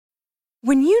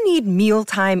When you need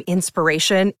mealtime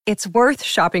inspiration, it's worth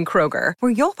shopping Kroger,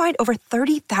 where you'll find over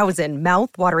 30,000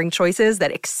 mouth-watering choices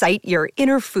that excite your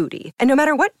inner foodie. And no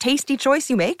matter what tasty choice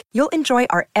you make, you'll enjoy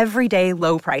our everyday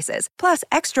low prices, plus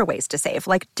extra ways to save,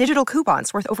 like digital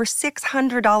coupons worth over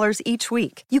 $600 each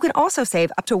week. You can also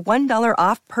save up to $1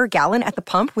 off per gallon at the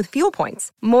pump with fuel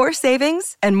points. More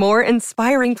savings and more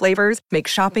inspiring flavors make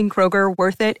shopping Kroger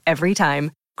worth it every time.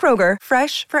 Kroger,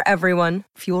 fresh for everyone.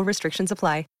 Fuel restrictions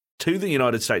apply. To the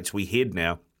United States we head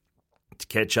now to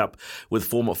catch up with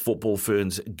former Football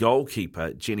Ferns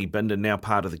goalkeeper Jenny Bindon, now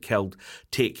part of the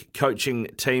Caltech coaching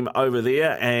team over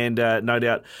there. And no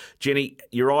doubt, Jenny,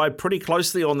 your eye pretty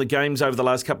closely on the games over the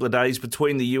last couple of days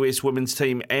between the US women's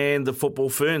team and the Football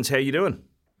Ferns. How you doing?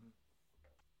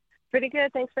 Pretty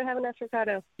good. Thanks for having us,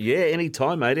 Ricardo. Yeah,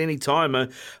 anytime, mate. Anytime.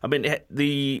 I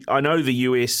know the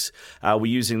US were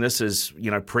using this as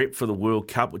prep for the World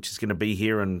Cup, which is going to be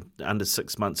here in under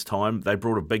 6 months' time. They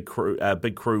brought a big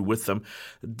crew with them.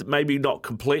 Maybe not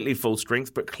completely full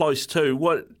strength, but close to.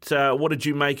 What did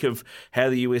you make of how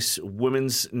the US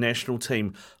women's national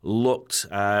team looked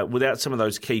without some of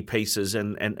those key pieces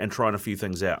and trying a few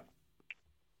things out?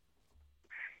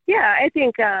 Yeah, I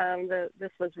think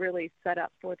this was really set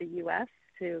up for the U.S.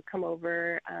 to come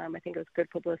over. I think it was good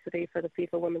publicity for the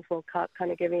FIFA Women's World Cup,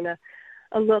 kind of giving a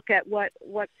look at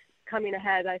what's coming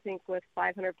ahead. I think with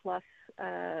 500+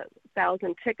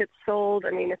 thousand tickets sold.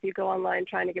 I mean, if you go online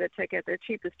trying to get a ticket, they're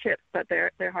cheap as chips, but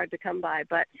they're hard to come by.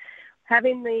 But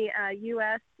having the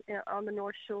U.S. on the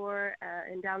North Shore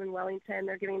and down in Wellington,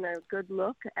 they're giving a good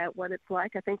look at what it's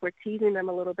like. I think we're teasing them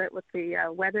a little bit with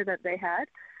the weather that they had.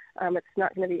 It's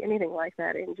not going to be anything like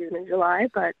that in June and July,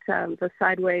 but the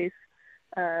sideways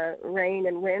rain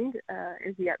and wind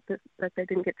is yet that they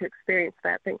didn't get to experience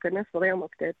that. Thank goodness. Well, they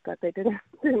almost did, but they didn't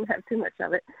have too much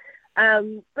of it.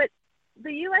 But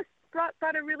the U.S.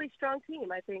 brought a really strong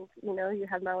team. I think you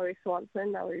have Mallory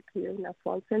Pugh, now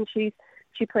Swanson. She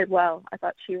played well. I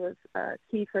thought she was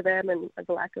key for them, and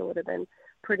Galacco would have been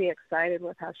pretty excited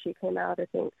with how she came out. I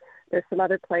think there's some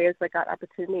other players that got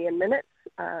opportunity in minutes.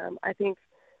 I think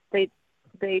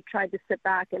they tried to sit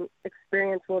back and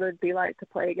experience what it would be like to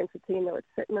play against a team that would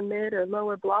sit in the mid or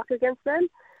lower block against them,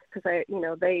 because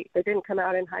they didn't come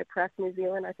out in high press New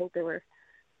Zealand. I think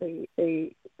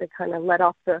they kind of let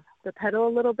off the pedal a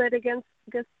little bit against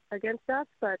us,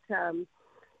 but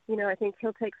I think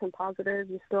he'll take some positives.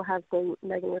 You still have some.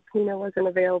 Megan Rapinoe wasn't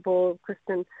available.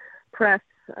 Kristen Press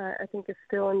I think is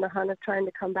still in the hunt of trying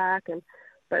to come back,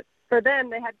 but for them,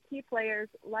 they had key players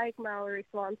like Mallory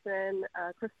Swanson,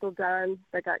 Crystal Dunn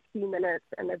that got key minutes,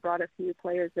 and they brought a few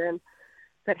players in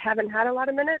that haven't had a lot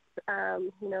of minutes.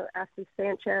 Ashley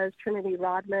Sanchez, Trinity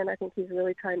Rodman, I think he's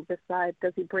really trying to decide,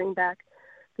 does he bring back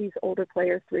these older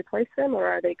players to replace them, or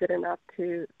are they good enough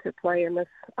to play in this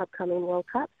upcoming World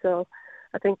Cup? So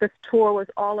I think this tour was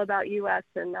all about U.S.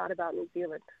 and not about New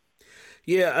Zealand.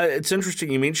 Yeah, it's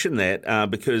interesting you mentioned that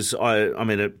because,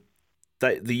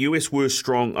 the US were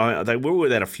strong. They were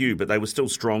without a few, but they were still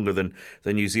stronger than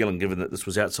New Zealand, given that this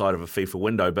was outside of a FIFA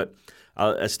window. But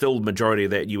still, the majority of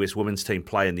that US women's team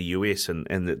play in the US, and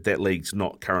that league's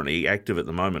not currently active at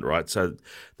the moment, right? So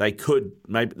they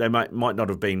might not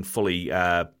have been fully,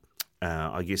 sort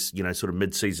of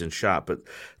mid-season sharp, but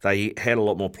they had a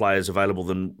lot more players available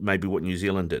than maybe what New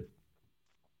Zealand did.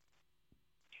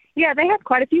 Yeah, they have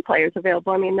quite a few players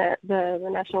available. I mean, the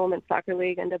National Women's Soccer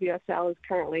League and WSL is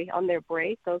currently on their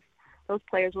break. Those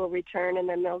players will return, and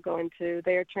then they'll go into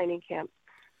their training camps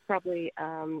probably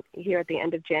here at the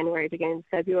end of January, beginning of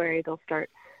February. They'll start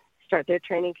their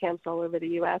training camps all over the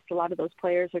U.S. A lot of those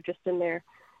players are just in their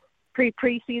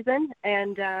preseason,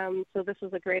 and so this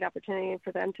was a great opportunity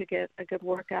for them to get a good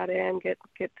workout in, get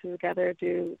together,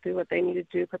 do what they need to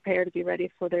do, prepare to be ready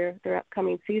for their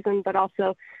upcoming season, but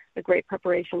also a great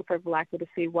preparation for Galacco to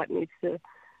see what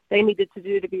they needed to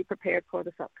do to be prepared for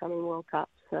this upcoming World Cup.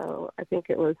 So I think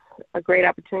it was a great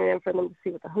opportunity for them to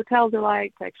see what the hotels are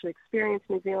like, to actually experience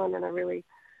New Zealand in a really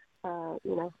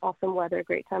awesome weather,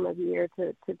 great time of year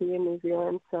to be in New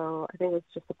Zealand. So I think it was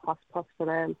just a plus for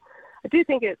them. I do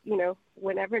think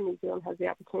whenever New Zealand has the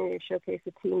opportunity to showcase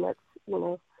a team that's,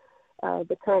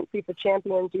 the current FIFA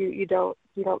champions, you don't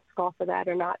scoff at that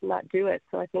or not do it.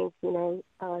 So I think,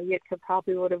 Yitka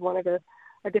probably would have wanted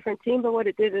a different team, but what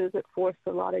it did is it forced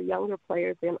a lot of younger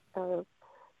players to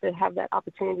have that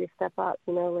opportunity to step up,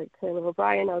 like Taylor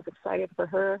O'Brien. I was excited for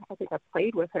her. I think I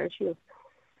played with her. She was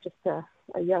just a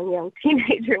young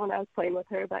teenager when I was playing with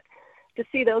her, but to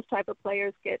see those type of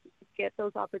players get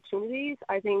those opportunities,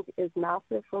 I think is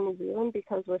massive for New Zealand,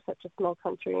 because we're such a small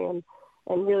country, and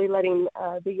really letting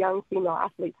the young female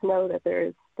athletes know that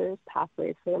there's there's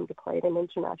pathways for them to play at an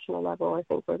international level, I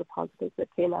think, were the positives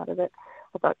that came out of it.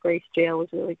 I thought Grace Jale was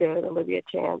really good. Olivia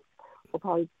Chance will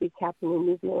probably be captain in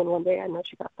New Zealand one day. I know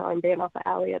she got the armband off of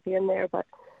Allie at the end there, but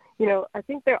I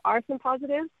think there are some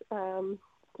positives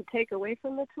to take away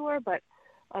from the tour, but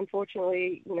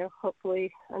unfortunately,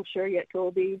 hopefully, I'm sure Yitka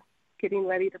will be getting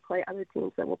ready to play other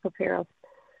teams that will prepare us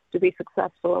to be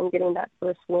successful in getting that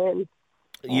first win.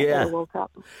 Yeah. The World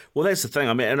Cup. Well, that's the thing.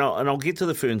 I mean, and I'll get to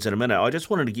the Ferns in a minute. I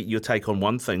just wanted to get your take on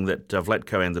one thing that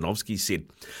Vlatko Andonovski said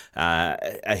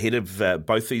ahead of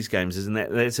both these games, isn't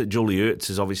that's that Julie Ertz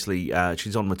is obviously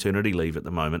she's on maternity leave at the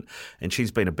moment, and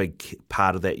she's been a big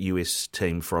part of that US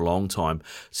team for a long time,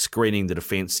 screening the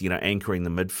defence, anchoring the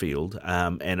midfield,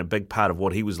 and a big part of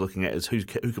what he was looking at is who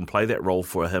can play that role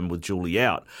for him with Julie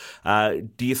out.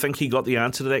 Do you think he got the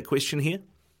answer to that question here?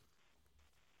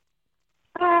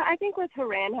 I think with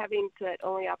Horan having that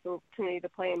only opportunity to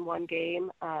play in one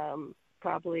game,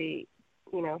 probably,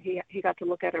 he got to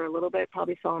look at her a little bit,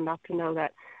 probably saw enough to know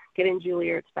that getting Julie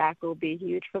Ertz back will be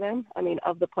huge for them. I mean,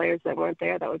 of the players that weren't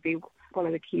there, that would be one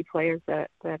of the key players that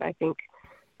I think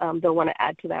they'll want to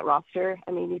add to that roster.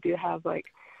 I mean, you do have, like,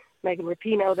 Megan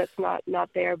Rapinoe that's not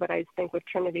there, but I think with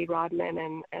Trinity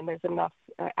Rodman and there's enough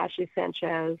Ashley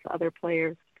Sanchez, other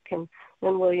players,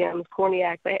 Lynn Williams,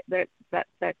 Korniak,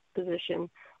 that position,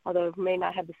 although it may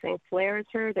not have the same flair as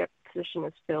her, that position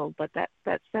is filled. But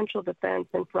that central defense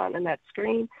in front and that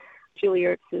screen, Julie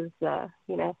Ertz is,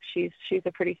 she's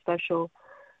a pretty special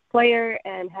player,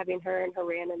 and having her and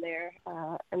Horan in there,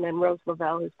 and then Rose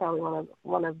Lavelle, who's probably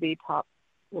one of the top,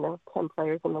 10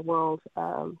 players in the world.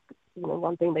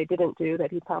 One thing they didn't do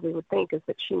that he probably would think is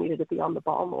that she needed to be on the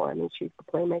ball more. I mean, she's the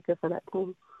playmaker for that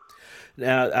team.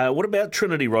 Now, what about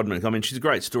Trinity Rodman? I mean, she's a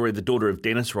great story, the daughter of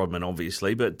Dennis Rodman,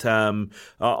 obviously, but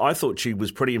I thought she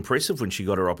was pretty impressive when she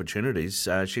got her opportunities.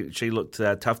 She looked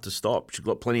tough to stop. She's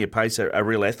got plenty of pace, a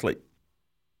real athlete.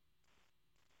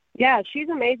 Yeah, she's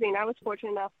amazing. I was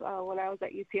fortunate enough when I was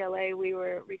at UCLA, we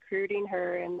were recruiting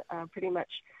her, and pretty much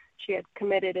she had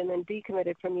committed and then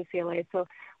decommitted from UCLA. So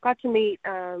got to meet,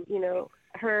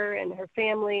 her and her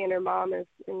family, and her mom is,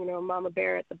 Mama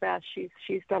Bear at the best.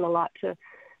 She's done a lot to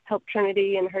help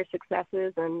Trinity in her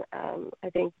successes, and I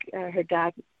think her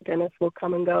dad, Dennis, will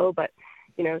come and go, but,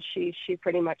 she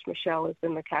pretty much, Michelle, has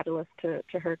been the catalyst to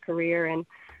her career, and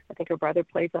I think her brother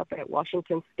plays up at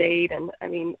Washington State, and, I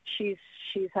mean, she's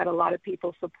had a lot of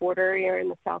people support her here in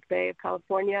the South Bay of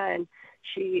California, and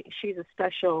she's a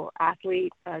special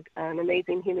athlete, an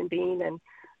amazing human being,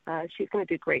 and she's going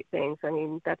to do great things. I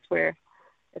mean, that's where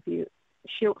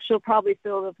she'll probably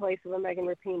fill the place of a Megan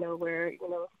Rapinoe, where,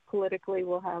 politically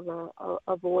we'll have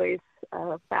a voice,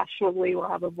 fashionably we'll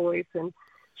have a voice, and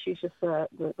she's just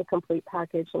the complete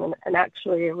package, and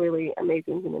actually a really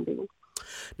amazing human being.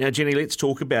 Now, Jenny, let's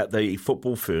talk about the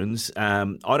football Ferns.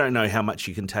 I don't know how much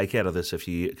you can take out of this if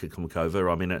you could come over.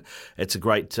 I mean, it's a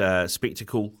great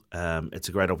spectacle. It's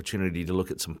a great opportunity to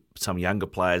look at some younger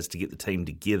players to get the team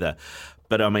together.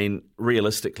 But, I mean,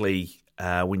 realistically,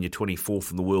 when you're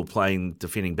 24th in the world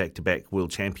defending back-to-back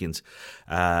world champions,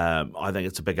 I think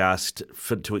it's a big ask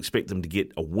to expect them to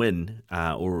get a win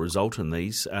or a result in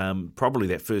these. Probably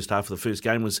that first half of the first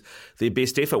game was their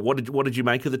best effort. What did you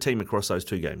make of the team across those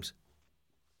two games?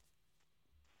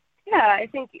 Yeah, I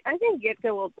think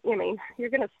Yitka will. I mean, you're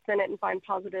going to spin it and find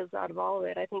positives out of all of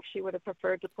it. I think she would have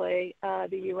preferred to play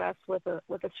the U.S. with a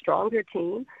stronger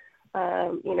team.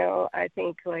 I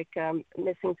think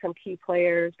missing some key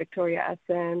players, Victoria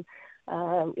Essen,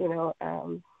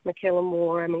 Michaela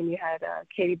Moore. I mean, you had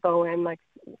Katie Bowen, like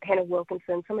Hannah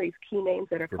Wilkinson, some of these key names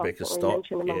that are constantly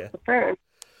mentioned amongst the Ferns.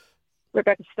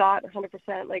 Rebecca Stott,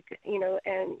 100%,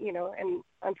 and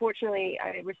unfortunately,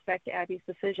 I respect Abby's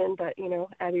decision, but,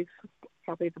 Abby's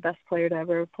probably the best player to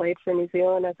ever played for New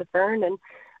Zealand as a Fern, and,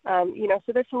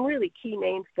 so there's some really key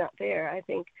names out there. I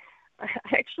think I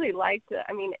actually liked,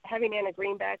 having Anna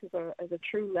Green back as a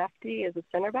true lefty, as a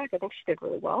center back, I think she did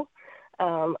really well.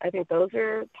 I think those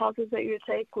are positives that you would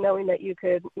take, knowing that you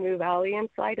could move Allie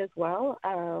inside as well.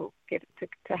 Get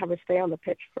to have her stay on the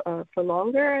pitch for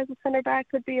longer as a center back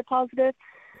could be a positive.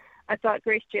 I thought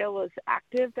Grace Jale was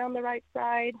active down the right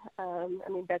side.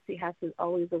 Betsy Haas is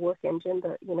always a work engine,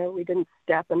 but, we didn't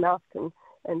step enough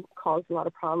and cause a lot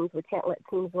of problems. We can't let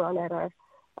teams run at our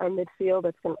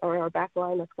midfield or our back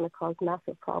line. That's going to cause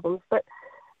massive problems. But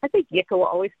I think Yitka will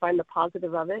always find the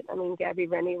positive of it. I mean, Gabby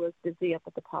Rennie was busy up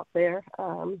at the top there.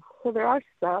 So there are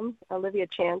some. Olivia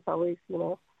Chance always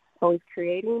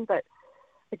creating. But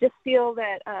I just feel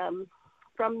that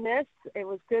from this, it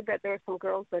was good that there were some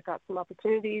girls that got some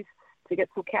opportunities get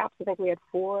some caps. I think we had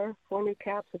four new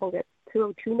caps. I think that's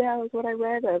 202 now is what I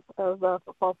read of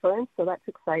football ferns, so that's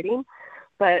exciting.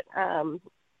 But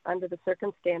under the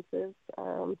circumstances,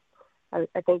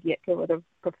 I think Yitka would have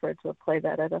preferred to play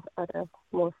that at a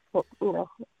more,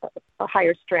 a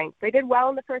higher strength. They did well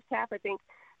in the first half. I think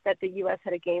that the U.S.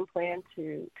 had a game plan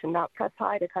to not press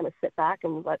high, to kind of sit back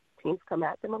and let teams come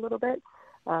at them a little bit.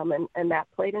 And that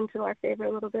played into our favor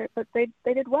a little bit, but they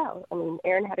did well. I mean,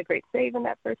 Erin had a great save in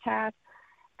that first half.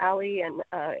 Ali and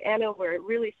Anna were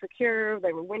really secure.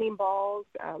 They were winning balls.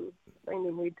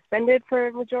 We defended for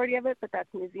a majority of it, but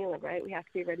that's New Zealand, right? We have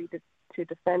to be ready to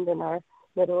defend in our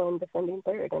middle and defending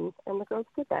third, and the girls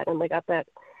did that, and they got that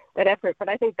effort. But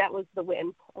I think that was the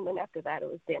win, and then after that, it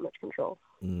was damage control.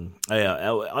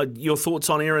 Your thoughts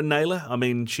on Erin Naylor? I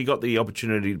mean, she got the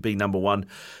opportunity to be number one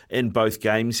in both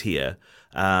games here,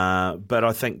 but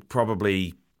I think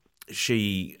probably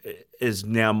she is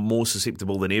now more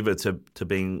susceptible than ever to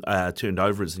being turned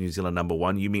over as the New Zealand number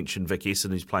one. You mentioned Vic Esson,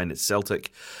 who's playing at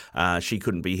Celtic. She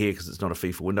couldn't be here because it's not a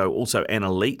FIFA window. Also,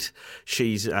 Anna Leet,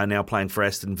 she's now playing for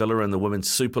Aston Villa in the Women's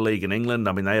Super League in England.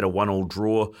 I mean, they had a 1-1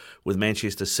 draw with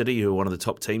Manchester City, who are one of the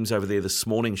top teams over there this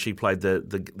morning. She played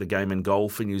the game in goal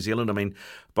for New Zealand. I mean,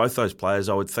 both those players,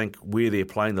 I would think, where they're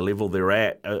playing, the level they're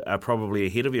at, are probably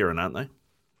ahead of Erin, aren't they?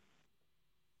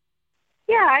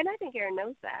 Yeah, and I think Erin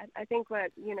knows that. I think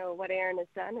what Erin has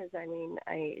done is,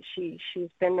 she's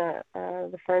been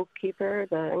the Ferns keeper,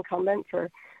 the incumbent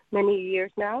for many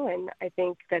years now, and I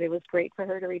think that it was great for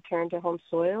her to return to home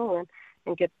soil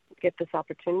and get this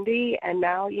opportunity. And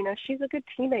now, she's a good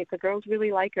teammate. The girls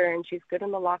really like her, and she's good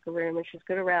in the locker room, and she's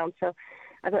good around. So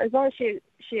as long as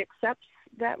she accepts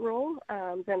that role,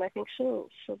 then I think she'll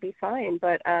be fine.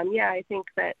 But I think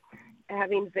that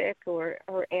having Vic or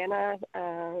Anna,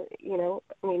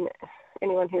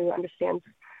 anyone who understands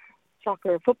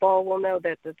soccer or football will know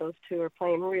that those two are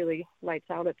playing really lights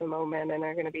out at the moment and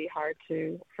are going to be hard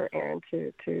for Erin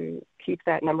to keep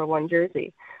that number one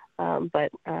jersey.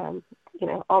 But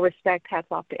all respect, hats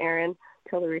off to Erin.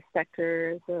 Totally respect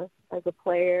her as a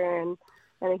player and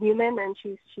a human, and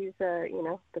she's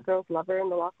the girls love her in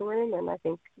the locker room, and I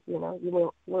think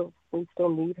we still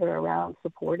need her around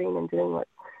supporting and doing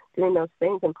those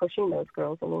things and pushing those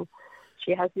girls. I mean,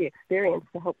 she has the experience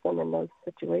to help them in those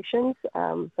situations.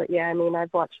 But yeah,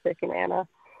 I've watched Vic and Anna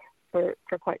for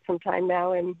quite some time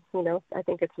now, and I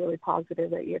think it's really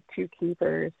positive that you have two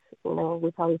keepers.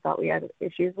 We probably thought we had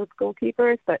issues with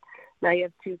goalkeepers, but now you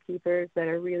have two keepers that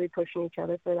are really pushing each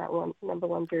other for that number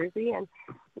one jersey, and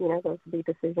those will be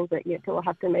decisions that Yitka will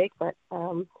have to make. But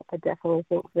I definitely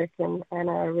think Vic and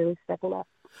Anna are really stepping up.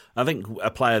 I think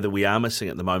a player that we are missing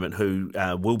at the moment who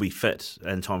will be fit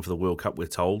in time for the World Cup, we're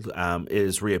told,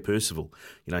 is Ria Percival.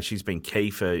 She's been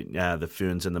key for the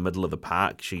Ferns in the middle of the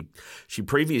park. She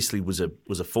previously was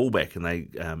a fullback, and they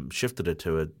shifted her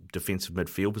to a defensive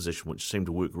midfield position, which seemed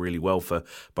to work really well for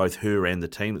both her and the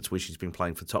team. That's where she's been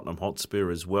playing for Tottenham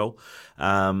Hotspur as well.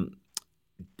 How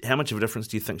much of a difference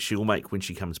do you think she'll make when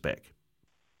she comes back?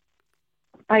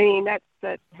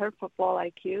 That her football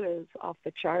IQ is off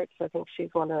the charts. I think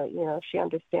she's she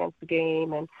understands the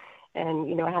game, and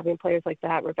having players like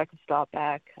that, Rebecca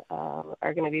Stopback,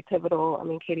 are going to be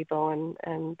pivotal. Katie Bowen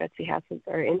and Betsy Hassett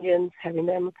are Indians. Having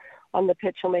them on the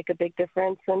pitch will make a big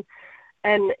difference.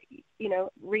 And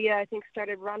Ria, I think,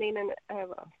 started running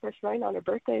first running on her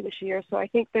birthday this year. So I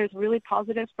think there's really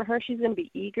positives for her. She's going to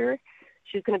be eager.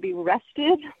 She's going to be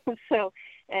rested. So,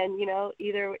 and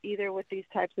either with these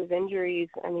types of injuries,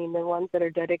 the ones that are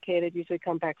dedicated usually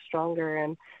come back stronger,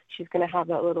 and she's going to have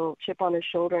that little chip on her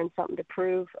shoulder and something to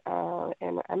prove.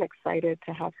 And I'm excited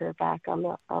to have her back on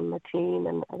the team,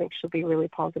 and I think she'll be really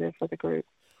positive for the group.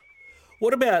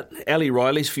 What about Ali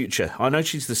Riley's future? I know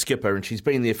she's the skipper and she's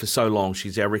been there for so long.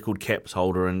 She's our record caps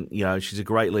holder, and she's a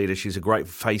great leader. She's a great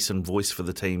face and voice for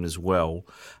the team as well.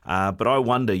 But I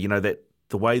wonder, that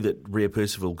the way that Ria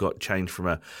Percival got changed from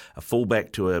a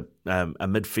fullback to a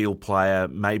midfield player,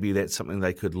 maybe that's something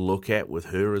they could look at with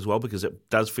her as well, because it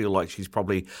does feel like she's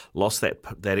probably lost that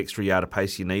extra yard of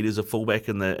pace you need as a fullback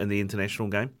in the international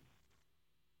game.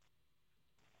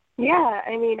 Yeah,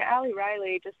 Ali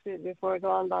Riley, just before I go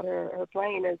on about her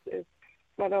playing, is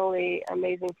not only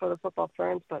amazing for the football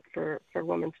Ferns, but for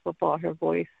women's football. Her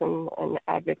voice and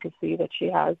advocacy that she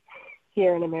has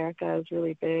here in America is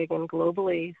really big, and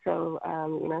globally. So,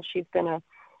 she's been a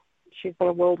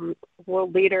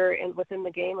world leader within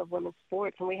the game of women's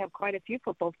sports, and we have quite a few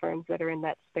football Ferns that are in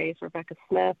that space. Rebecca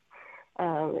Smith,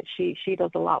 she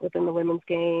does a lot within the women's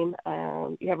game.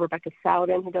 You have Rebecca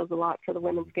Sowden, who does a lot for the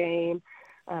women's game.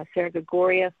 Sarah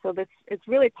Gregoria. So it's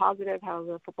really positive how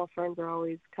the Football Ferns are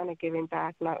always kind of giving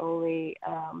back, not only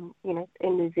in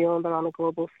New Zealand but on a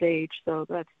global stage. So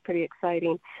that's pretty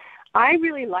exciting. I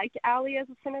really liked Allie as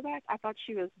a center back. I thought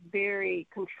she was very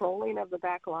controlling of the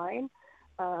back line.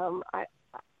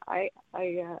 I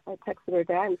texted her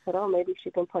dad and said, "Oh, maybe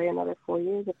she can play another 4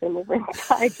 years if they move her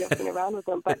inside," joking around with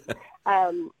them. But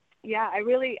yeah, I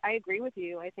agree with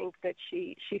you. I think that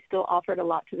she still offered a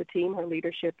lot to the team. Her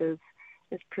leadership is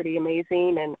pretty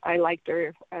amazing, and I liked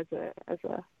her as a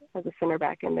center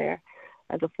back in there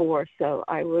as a 4. So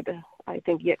I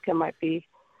think Yitka might be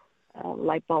a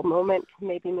light bulb moment.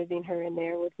 Maybe moving her in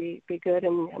there would be good.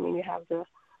 And I mean, you have the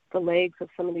legs of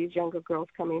some of these younger girls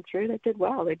coming through that did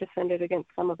well. They defended against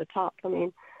some of the top. I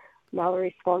mean,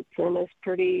 Mallory Swanson is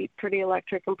pretty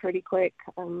electric and pretty quick.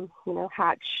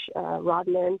 Hatch,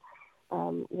 Rodman,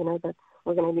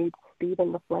 we're going to need speed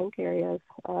in the flank areas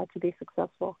to be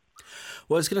successful.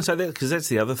 Well, I was going to say that because that's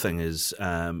the other thing is,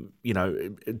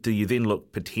 do you then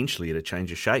look potentially at a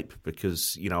change of shape?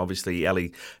 Because, obviously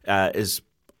Ellie is,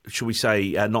 should we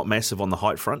say, not massive on the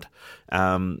height front.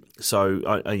 And as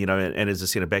a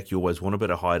centre-back, you always want a bit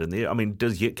of height in there. I mean,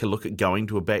 does Yitka look at going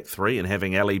to a back 3 and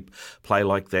having Ellie play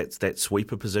like that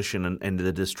sweeper position and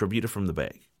the distributor from the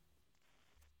back?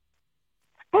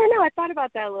 I don't know. I thought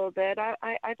about that a little bit.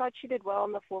 I thought she did well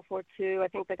in the 4-4-2. I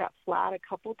think they got flat a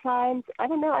couple times. I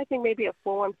don't know. I think maybe a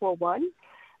 4-1-4-1.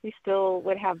 You still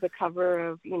would have the cover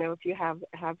of, if you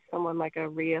have someone like a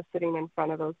Rhea sitting in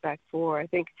front of those back 4. I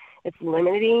think it's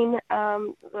limiting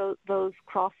those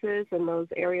crosses and those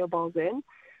aerial balls in.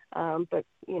 And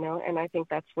I think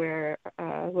that's where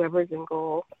whoever's in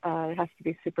goal has to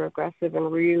be super aggressive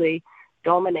and really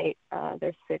dominate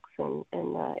their 6 and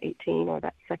 18, or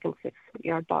that second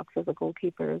 6-yard box as a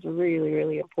goalkeeper is really,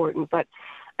 really important. But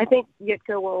I think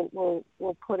Yitka will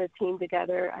put a team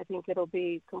together. I think it'll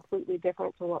be completely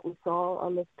different to what we saw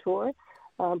on this tour,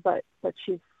 but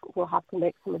she will have to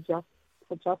make some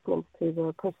adjustments to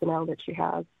the personnel that she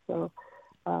has. So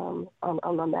on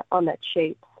that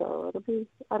shape. So it'll be.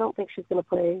 I don't think she's going to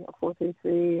play a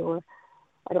 4-3-3 or.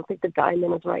 I don't think the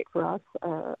diamond is right for us.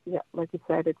 Like you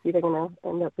said, it's either going to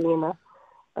end up being a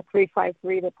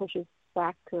 3-5-3 that pushes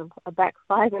back to a back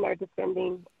 5 in our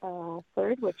defending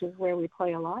third, which is where we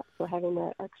play a lot. So having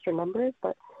the extra numbers,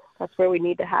 but that's where we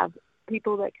need to have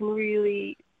people that can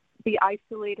really be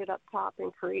isolated up top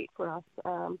and create for us.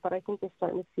 But I think we're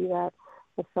starting to see that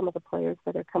with some of the players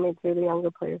that are coming through, the younger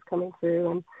players coming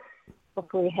through, and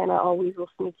hopefully Hannah always will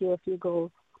sneak you a few goals.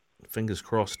 Fingers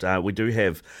crossed. We do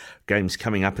have games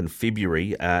coming up in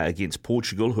February against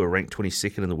Portugal, who are ranked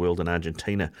 22nd in the world, and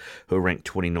Argentina, who are ranked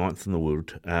 29th in the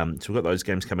world. So we've got those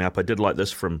games coming up. I did like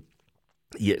this from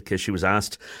Yitka. She was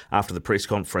asked after the press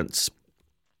conference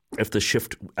if the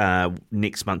shift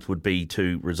next month would be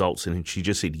to results, and she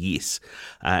just said yes.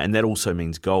 And that also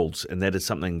means goals, and that is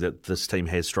something that this team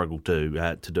has struggled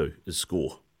to do, is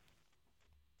score.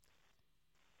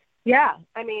 Yeah,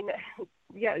 I mean...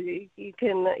 Yeah, you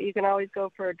can always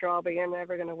go for a draw, but you're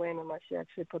never going to win unless you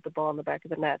actually put the ball in the back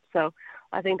of the net. So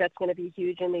I think that's going to be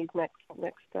huge in these next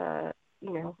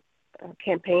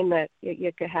campaign that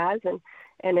Yitka has,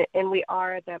 and we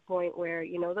are at that point where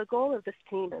the goal of this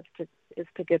team is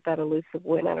to get that elusive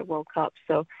win at a World Cup.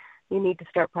 So you need to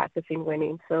start practicing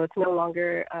winning. So it's no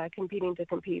longer competing to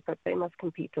compete, but they must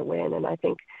compete to win. And I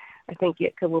think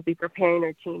Yitka will be preparing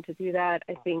her team to do that.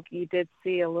 I think you did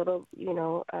see a little,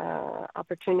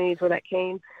 opportunities where that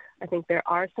came. I think there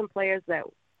are some players that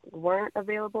weren't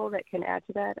available that can add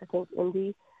to that. I think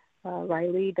Indy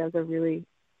Riley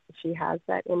she has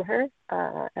that in her,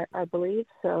 I believe.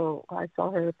 So I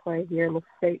saw her play here in the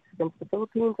States against the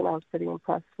Philippines, and I was pretty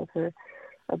impressed with her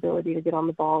ability to get on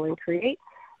the ball and create.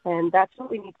 And that's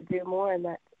what we need to do more, and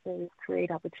that is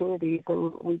create opportunities.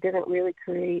 And we didn't really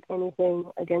create anything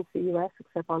against the U.S.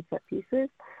 except on set pieces.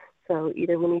 So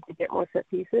either we need to get more set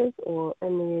pieces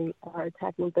in our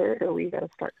attacking third, or we got to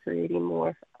start creating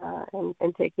more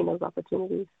and taking those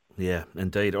opportunities. Yeah,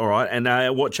 indeed. All right.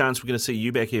 And what chance we're going to see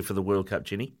you back here for the World Cup,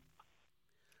 Jenny?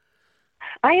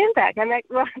 I am back.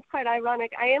 Well, it's quite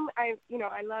ironic. I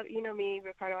love, me,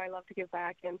 Ricardo, I love to give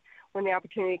back. And when the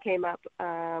opportunity came up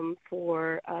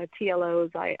for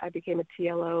TLOs, I became a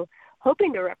TLO,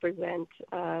 hoping to represent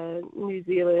New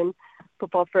Zealand,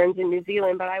 Football Ferns in New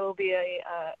Zealand. But I will be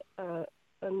a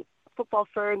Football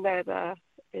Fern that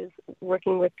is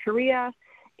working with Korea,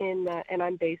 and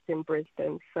I'm based in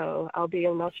Brisbane. So I'll be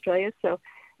in Australia. So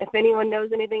if anyone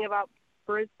knows anything about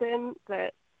Brisbane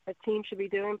that a team should be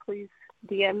doing, please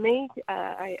DM me.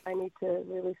 I need to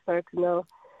really start to know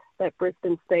that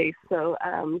Brisbane stays. So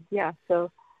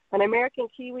so an American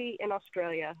Kiwi in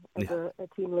Australia as a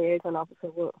team liaison officer.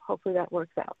 Well, hopefully that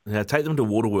works out. Now, take them to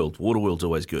Waterworld. Waterworld's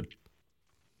always good.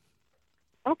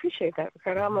 I appreciate that,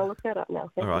 Ricardo. I'm going to look that up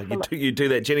now. Thank All right, you so much. you do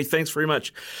that. Jenny, thanks very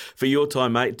much for your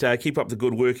time, mate. Keep up the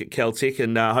good work at Caltech,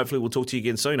 and hopefully we'll talk to you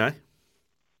again soon, eh?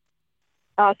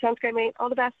 Sounds great, mate. All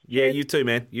the best. Yeah, you too,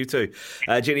 man. You too.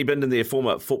 Jenny Bindon there,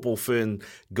 former Football Fern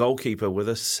goalkeeper with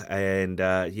us, and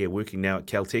working now at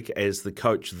Caltech as the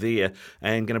coach there,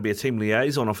 and going to be a team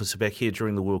liaison officer back here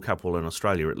during the World Cup, well, in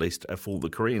Australia at least, for the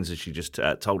Koreans, as she just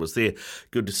told us there.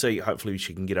 Good to see. Hopefully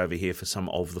she can get over here for some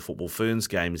of the Football Ferns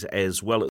games as well.